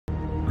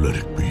Let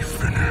it be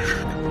finished.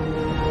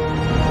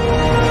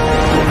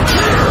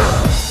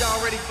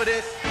 Y'all ready for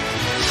this?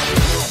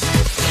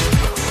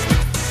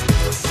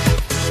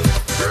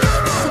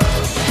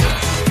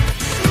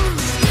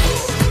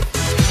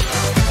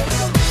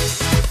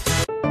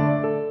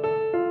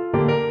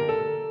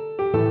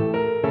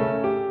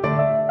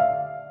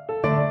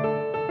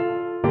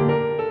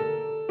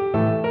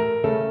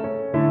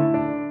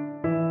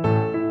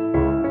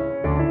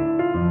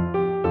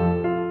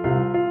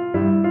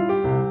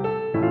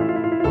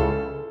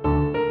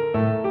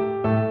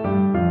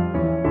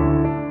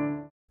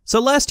 So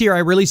last year I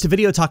released a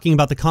video talking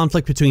about the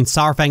conflict between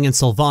Saurfang and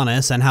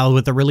Sylvanas, and how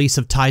with the release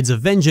of Tides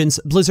of Vengeance,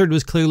 Blizzard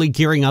was clearly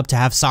gearing up to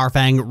have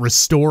Saurfang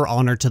restore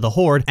honor to the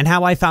Horde, and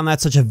how I found that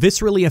such a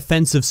viscerally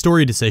offensive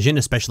story decision,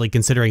 especially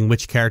considering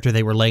which character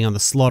they were laying on the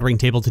slaughtering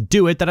table to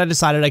do it, that I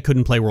decided I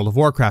couldn't play World of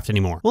Warcraft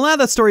anymore. Well, now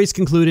that story is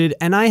concluded,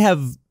 and I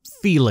have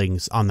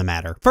feelings on the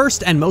matter.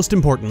 First, and most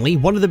importantly,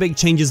 one of the big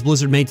changes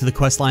Blizzard made to the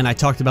questline I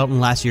talked about in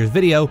last year's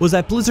video was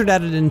that Blizzard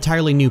added an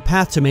entirely new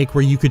path to make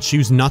where you could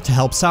choose not to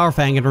help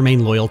Saurfang and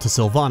remain loyal to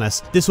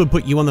Sylvanas. This would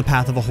put you on the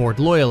path of a Horde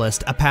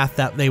loyalist, a path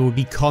that they would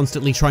be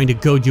constantly trying to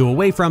goad you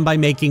away from by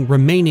making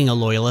remaining a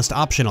loyalist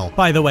optional.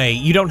 By the way,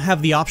 you don't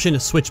have the option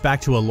to switch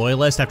back to a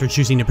loyalist after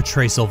choosing to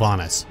betray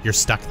Sylvanas. You're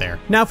stuck there.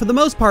 Now, for the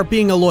most part,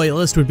 being a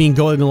loyalist would mean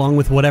going along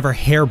with whatever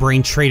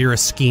harebrained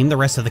traitorous scheme the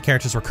rest of the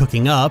characters were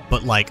cooking up,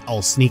 but like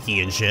all sneaky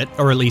and shit,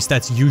 or at least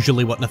that's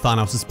usually what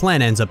Nathanos'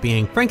 plan ends up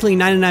being. Frankly,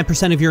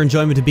 99% of your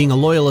enjoyment of being a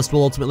loyalist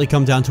will ultimately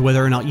come down to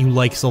whether or not you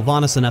like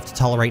Sylvanas enough to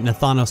tolerate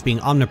Nathanos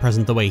being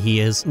omnipresent the way he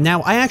is.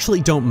 Now, I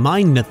actually don't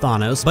mind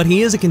Nathanos, but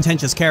he is a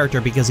contentious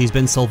character because he's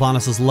been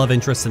Sylvanas' love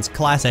interest since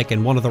Classic,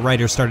 and one of the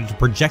writers started to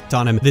project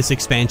on him this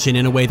expansion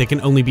in a way that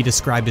can only be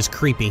described as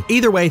creepy.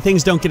 Either way,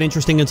 things don't get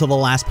interesting until the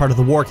last part of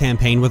the war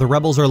campaign, where the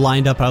rebels are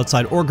lined up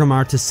outside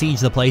Orgrimmar to siege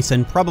the place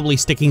and probably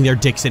sticking their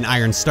dicks in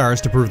iron stars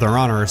to prove their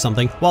honor or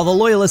something, while the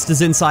loyalist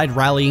is inside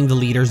rallying the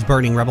leaders,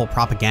 burning rebel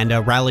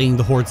propaganda, rallying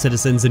the Horde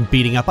citizens, and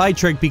beating up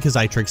Eitrigg because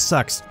Eitrigg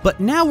sucks. But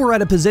now we're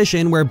at a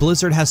position where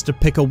Blizzard has to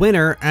pick a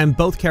winner, and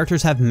both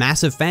characters have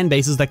massive fan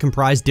bases that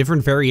comprise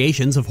different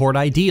variations of Horde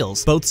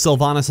ideals. Both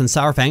Sylvanas and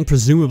Saurfang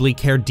presumably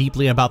care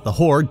deeply about the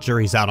Horde,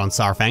 jury's out on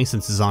Saurfang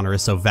since his honor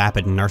is so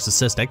vapid and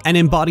narcissistic, and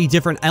embody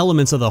different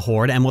elements of the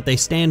Horde and what they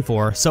stand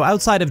for. So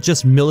outside of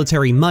just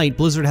military might,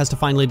 Blizzard has to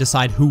finally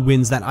decide who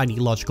wins that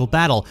ideological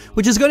battle,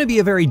 which is going to be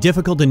a very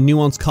difficult and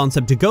nuanced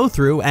concept to go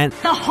through, and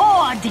the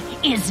Horde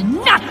is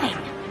nothing!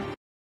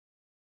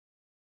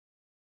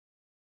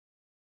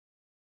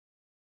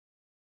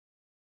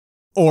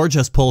 Or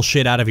just pull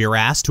shit out of your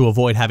ass to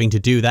avoid having to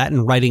do that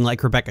and writing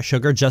like Rebecca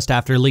Sugar just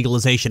after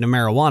legalization of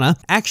marijuana.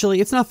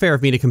 Actually, it's not fair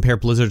of me to compare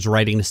Blizzard's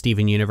writing to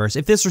Steven Universe.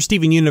 If this were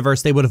Steven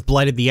Universe, they would have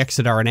blighted the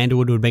Exodar and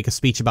Underwood would make a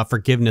speech about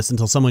forgiveness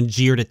until someone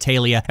jeered at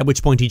Talia, at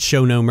which point he'd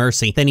show no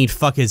mercy. Then he'd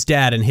fuck his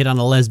dad and hit on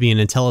a lesbian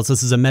and tell us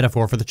this is a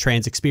metaphor for the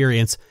trans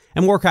experience.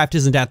 And Warcraft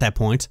isn't at that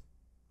point.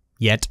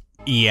 Yet.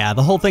 Yeah,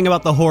 the whole thing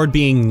about the Horde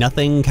being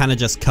nothing kind of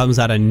just comes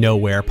out of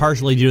nowhere,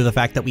 partially due to the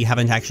fact that we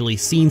haven't actually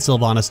seen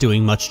Sylvanas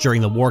doing much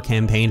during the war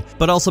campaign,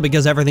 but also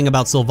because everything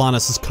about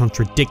Sylvanas has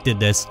contradicted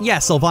this. Yeah,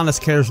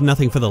 Sylvanas cares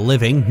nothing for the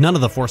living, none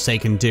of the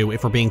Forsaken do,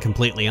 if we're being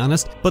completely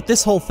honest, but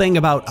this whole thing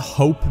about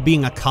hope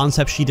being a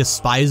concept she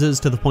despises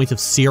to the point of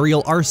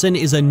serial arson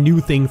is a new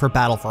thing for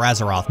Battle for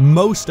Azeroth.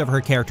 Most of her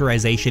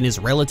characterization is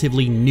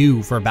relatively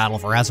new for Battle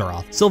for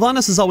Azeroth.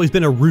 Sylvanas has always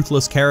been a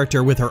ruthless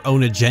character with her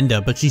own agenda,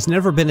 but she's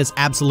never been as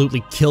absolutely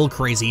kill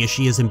crazy as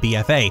she is in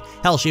BFA.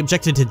 Hell, she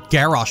objected to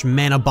Garrosh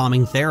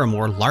mana-bombing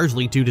Theramore,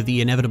 largely due to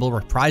the inevitable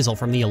reprisal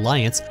from the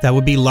Alliance that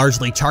would be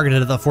largely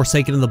targeted at the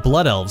Forsaken and the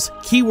Blood Elves.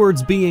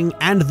 Keywords being,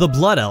 and the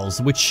Blood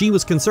Elves, which she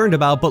was concerned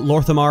about, but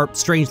Lorthamar,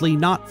 strangely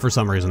not for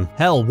some reason.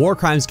 Hell, War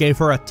Crimes gave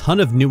her a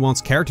ton of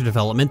nuanced character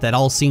development that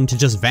all seemed to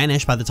just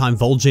vanish by the time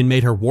Vol'jin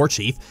made her War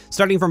Chief.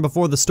 Starting from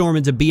before the storm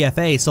into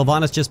BFA,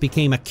 Sylvanas just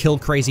became a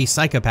kill-crazy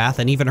psychopath,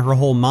 and even her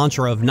whole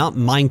mantra of not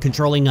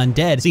mind-controlling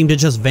undead seemed to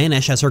just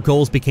vanish as her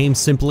goals became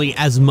simply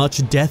as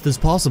much death as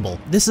possible.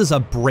 This is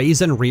a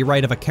brazen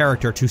rewrite of a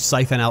character to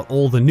siphon out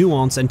all the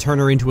nuance and turn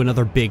her into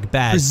another big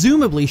bad.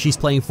 Presumably she's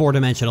playing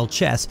four-dimensional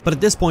chess, but at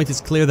this point it's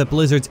clear that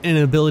Blizzard's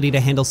inability to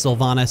handle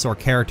Sylvanas or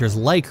characters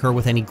like her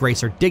with any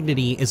grace or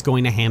dignity is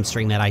going to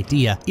hamstring that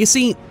idea. You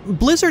see,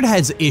 Blizzard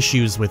has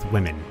issues with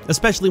women,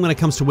 especially when it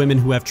comes to women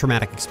who have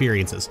traumatic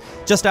experiences.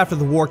 Just after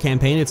the war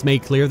campaign, it's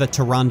made clear that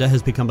Tyrande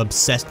has become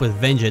obsessed with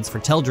vengeance for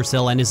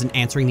Teldrassil and isn't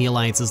answering the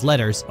Alliance's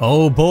letters.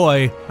 Oh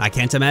boy, I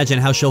can't imagine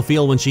how she'll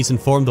feel when she's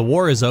informed the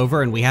war is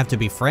over and we have to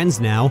be friends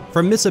now.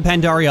 From Miss of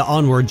Pandaria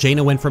onward,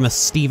 Jaina went from a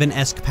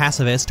Steven-esque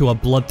pacifist to a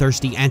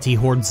bloodthirsty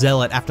anti-Horde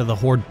zealot after the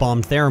Horde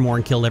bombed Theramore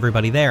and killed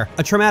everybody there.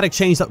 A traumatic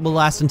change that will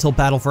last until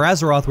Battle for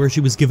Azeroth, where she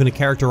was given a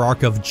character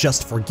arc of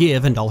just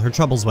forgive and all her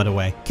troubles went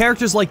away.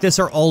 Characters like this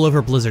are all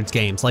over Blizzard's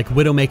games, like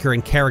Widowmaker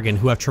and Kerrigan,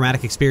 who have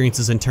traumatic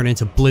experiences and turn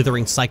into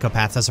blithering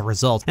psychopaths as a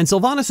result. And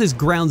Sylvanas is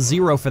ground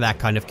zero for that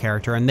kind of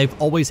character, and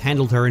they've always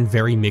handled her in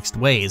very mixed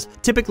ways.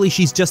 Typically,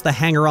 she's just the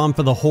hanger-on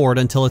for the Horde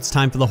until it's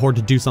time for the Horde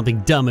to do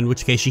something dumb, in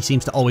which case she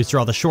seems to always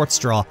draw the short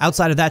straw.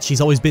 Outside of that,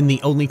 she's always been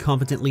the only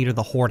competent leader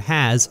the Horde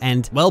has,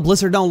 and, well,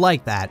 Blizzard don't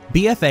like that.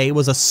 BFA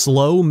was a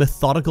slow,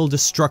 methodical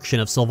destruction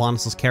of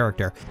Sylvanas'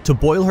 character, to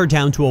boil her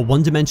down to a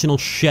one-dimensional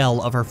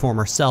shell of her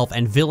former self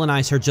and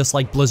villainize her just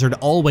like Blizzard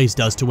always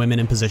does to women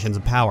in positions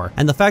of power.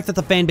 And the fact that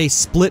the fanbase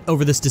split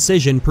over this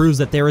decision proves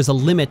that there is a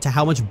limit to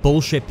how much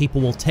bullshit people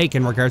will take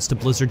in regards to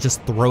Blizzard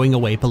just throwing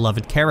away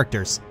beloved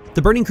characters.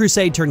 The Burning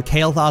Crusade turned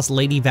Kael'thas,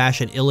 Lady Vash,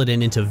 and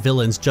Illidan into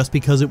villains just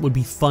because it would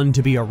be fun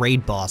to be a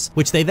raid boss,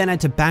 which they then had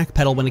to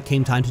backpedal when it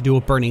came time to do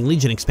a Burning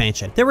Legion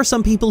expansion. There were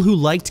some people who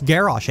liked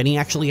Garrosh, and he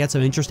actually had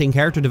some interesting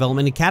character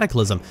development in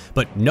Cataclysm,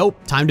 but nope,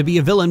 time to be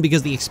a villain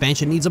because the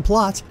expansion needs a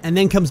plot. And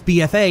then comes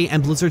BFA,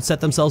 and Blizzard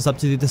set themselves up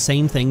to do the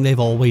same thing they've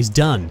always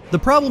done. The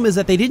problem is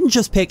that they didn't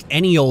just pick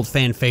any old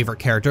fan favorite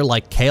character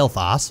like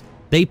Kael'thas,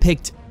 they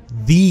picked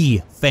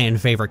the fan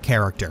favorite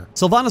character.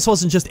 Sylvanas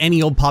wasn't just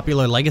any old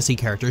popular legacy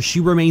character, she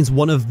remains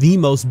one of the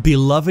most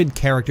beloved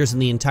characters in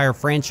the entire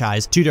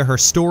franchise due to her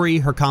story,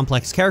 her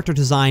complex character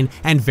design,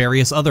 and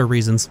various other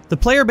reasons. The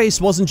player base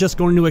wasn't just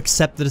going to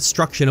accept the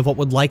destruction of what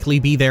would likely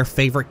be their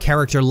favorite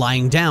character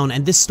lying down,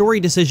 and this story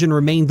decision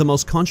remained the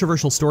most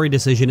controversial story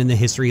decision in the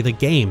history of the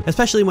game,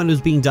 especially when it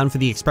was being done for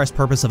the express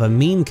purpose of a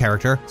meme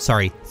character,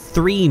 sorry,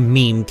 3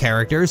 meme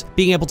characters,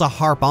 being able to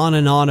harp on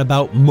and on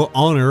about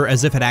honor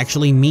as if it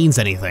actually means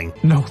anything.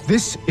 No,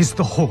 this is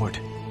the Horde,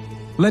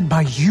 led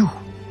by you.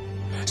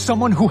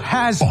 Someone who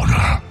has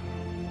honor.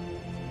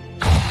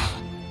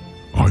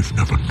 I've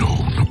never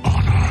known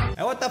honor.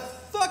 And what the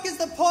fuck is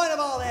the point of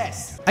all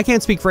this? I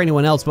can't speak for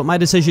anyone else, but my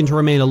decision to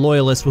remain a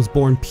loyalist was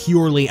born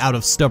purely out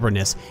of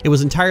stubbornness. It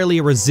was entirely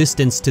a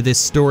resistance to this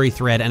story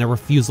thread and a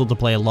refusal to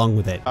play along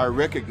with it. I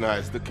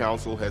recognize the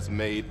council has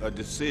made a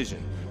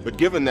decision, but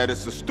given that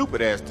it's a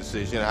stupid-ass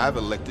decision, I've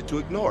elected to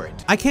ignore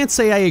it. I can't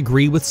say I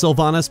agree with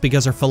Sylvanas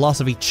because her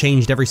philosophy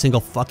changed every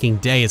single fucking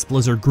day as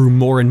Blizzard grew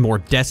more and more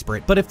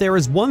desperate, but if there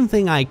is one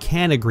thing I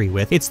can agree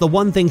with, it's the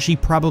one thing she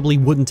probably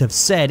wouldn't have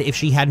said if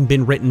she hadn't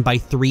been written by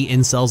 3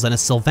 incels and a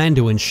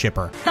Sylvanduin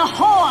shipper. The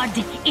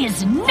Horde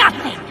is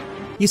nothing!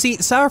 You see,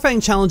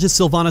 Saurfang challenges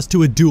Sylvanas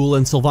to a duel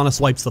and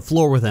Sylvanas wipes the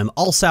floor with him.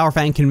 All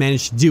Saurfang can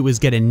manage to do is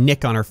get a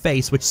nick on her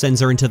face, which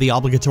sends her into the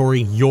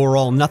obligatory "you're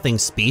all nothing"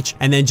 speech,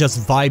 and then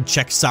just vibe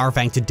checks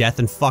Saurfang to death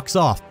and fucks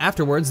off.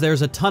 Afterwards,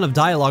 there's a ton of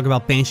dialogue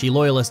about Banshee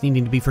loyalists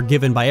needing to be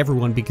forgiven by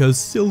everyone because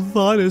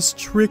Sylvanas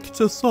tricked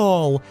us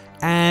all.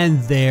 And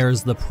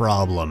there's the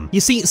problem.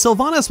 You see,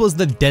 Sylvanas was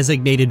the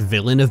designated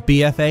villain of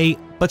BFA,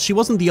 but she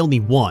wasn't the only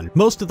one.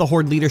 Most of the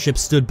Horde leadership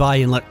stood by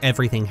and let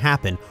everything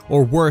happen,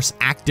 or worse,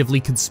 actively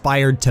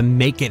conspired to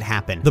make it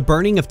happen. The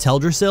burning of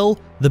Teldrassil,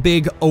 the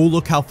big "oh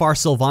look how far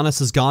Sylvanas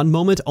has gone"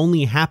 moment,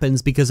 only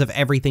happens because of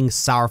everything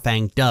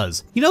Saurfang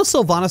does. You know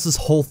Sylvanas'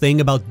 whole thing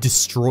about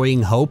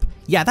destroying hope?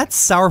 Yeah, that's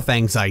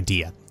Saurfang's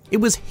idea. It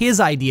was his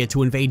idea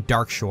to invade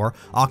Darkshore,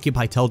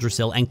 occupy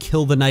Teldrassil, and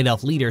kill the Night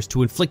Elf leaders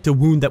to inflict a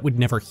wound that would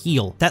never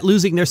heal. That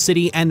losing their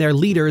city and their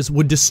leaders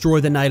would destroy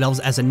the Night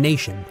Elves as a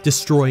nation,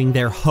 destroying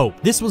their hope.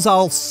 This was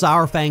all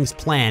Saurfang's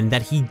plan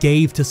that he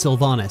gave to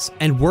Sylvanas,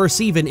 and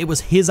worse even, it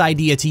was his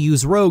idea to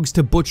use rogues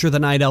to butcher the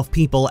Night Elf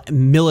people,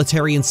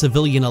 military and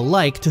civilian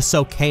alike, to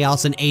sow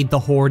chaos and aid the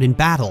Horde in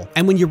battle.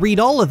 And when you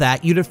read all of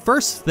that, you'd at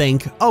first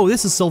think, oh,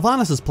 this is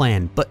Sylvanas'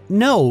 plan, but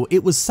no,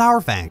 it was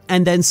Saurfang.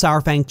 And then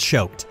Saurfang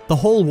choked. The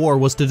whole war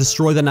was to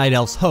destroy the Night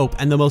Elf's hope,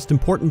 and the most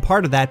important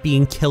part of that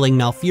being killing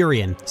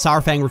Malfurion.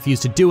 Saurfang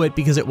refused to do it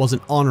because it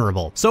wasn't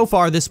honorable. So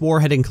far, this war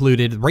had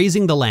included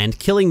razing the land,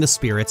 killing the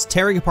spirits,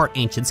 tearing apart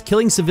ancients,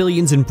 killing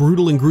civilians in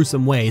brutal and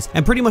gruesome ways,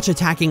 and pretty much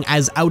attacking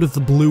as out of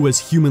the blue as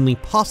humanly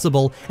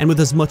possible, and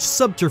with as much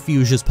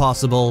subterfuge as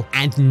possible.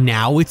 And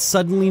now it's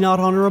suddenly not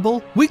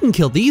honorable? We can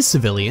kill these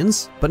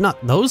civilians, but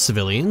not those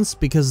civilians,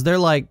 because they're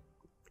like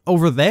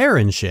over there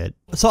and shit.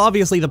 So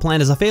obviously the plan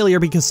is a failure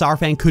because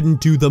Saurfang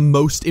couldn't do the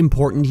most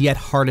important yet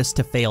hardest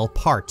to fail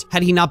part.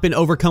 Had he not been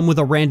overcome with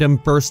a random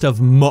burst of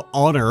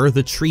honor,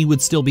 the tree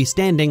would still be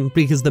standing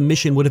because the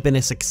mission would have been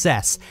a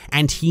success,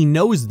 and he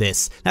knows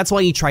this. That's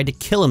why he tried to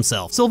kill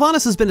himself.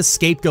 Sylvanas has been a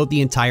scapegoat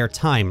the entire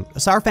time.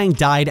 Saurfang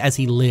died as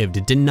he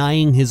lived,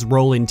 denying his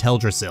role in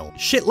Teldrassil.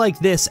 Shit like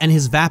this and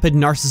his vapid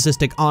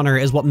narcissistic honor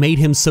is what made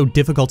him so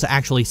difficult to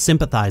actually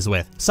sympathize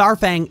with.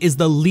 Saurfang is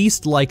the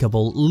least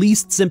likable,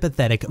 least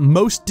sympathetic,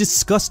 most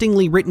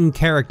disgustingly written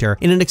character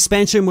in an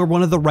expansion where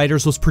one of the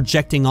writers was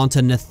projecting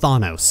onto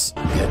Nathanos.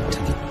 Get to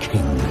the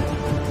king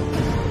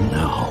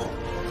now.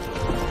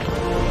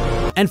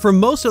 And for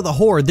most of the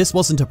Horde, this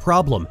wasn't a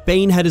problem.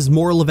 Bane had his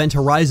moral event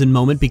Horizon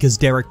moment because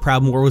Derek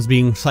Proudmoore was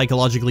being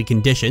psychologically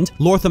conditioned.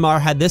 Lorthamar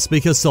had this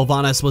because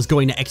Sylvanas was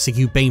going to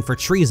execute Bane for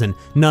treason.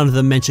 None of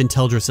them mentioned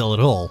Teldrassil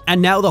at all.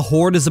 And now the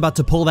Horde is about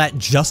to pull that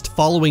just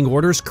following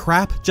orders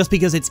crap just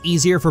because it's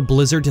easier for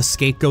Blizzard to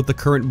scapegoat the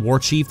current war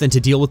chief than to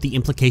deal with the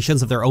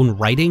implications of their own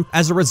writing.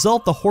 As a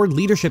result, the Horde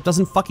leadership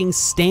doesn't fucking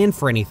stand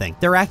for anything.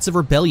 Their acts of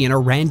rebellion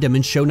are random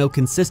and show no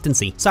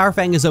consistency.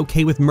 Saurfang is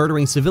okay with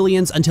murdering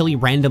civilians until he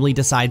randomly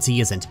decides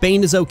he is isn't.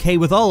 Bane is okay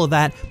with all of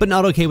that, but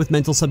not okay with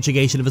mental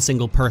subjugation of a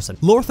single person.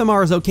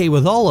 Lor'themar is okay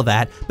with all of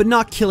that, but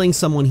not killing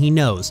someone he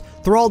knows.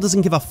 Thrall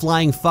doesn't give a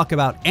flying fuck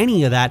about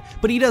any of that,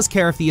 but he does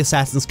care if the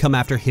assassins come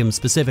after him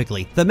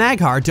specifically. The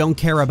Mag'har don't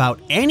care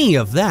about any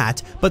of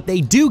that, but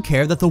they do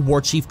care that the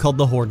war chief called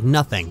the Horde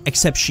nothing.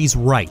 Except she's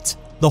right.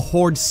 The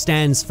Horde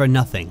stands for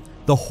nothing.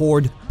 The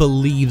Horde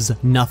believes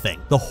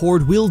nothing. The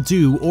Horde will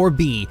do or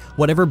be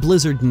whatever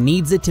Blizzard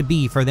needs it to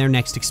be for their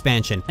next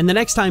expansion. And the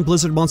next time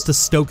Blizzard wants to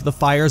stoke the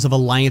fires of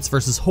Alliance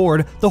versus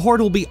Horde, the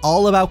Horde will be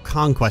all about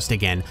conquest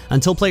again,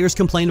 until players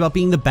complain about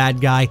being the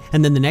bad guy,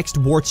 and then the next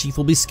war chief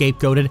will be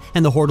scapegoated,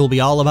 and the Horde will be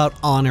all about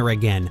honor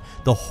again.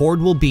 The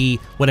Horde will be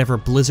whatever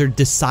Blizzard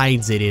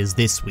decides it is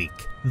this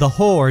week. The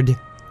Horde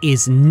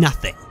is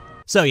nothing.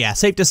 So yeah,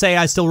 safe to say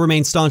I still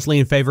remain staunchly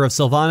in favor of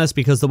Sylvanas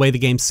because the way the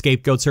game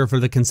scapegoats her for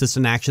the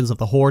consistent actions of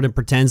the Horde and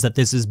pretends that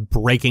this is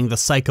breaking the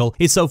cycle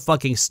is so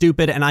fucking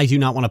stupid, and I do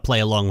not want to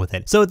play along with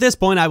it. So at this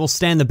point, I will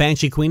stand the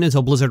Banshee Queen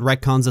until Blizzard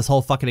retcons this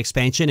whole fucking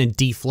expansion and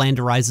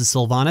deflanderizes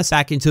Sylvanas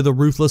back into the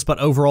ruthless but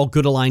overall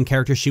good aligned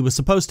character she was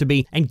supposed to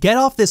be, and get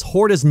off this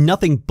Horde is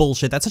nothing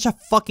bullshit. That's such a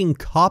fucking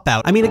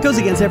cop-out. I mean, it goes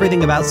against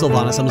everything about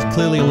Sylvanas and was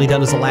clearly only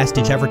done as a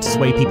last-ditch effort to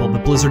sway people,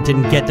 but Blizzard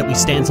didn't get that we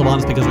stand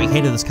Sylvanas because we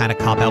hated this kind of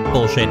cop-out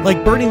bullshit.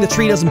 Like, burning the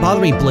tree doesn't bother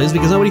me, Blizz,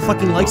 because nobody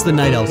fucking likes the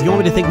Night Elves. You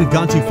want me to think we've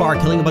gone too far?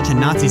 Killing a bunch of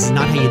Nazis is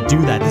not how you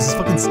do that. This is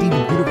fucking Steven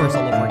Universe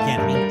all over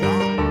again. I mean, God.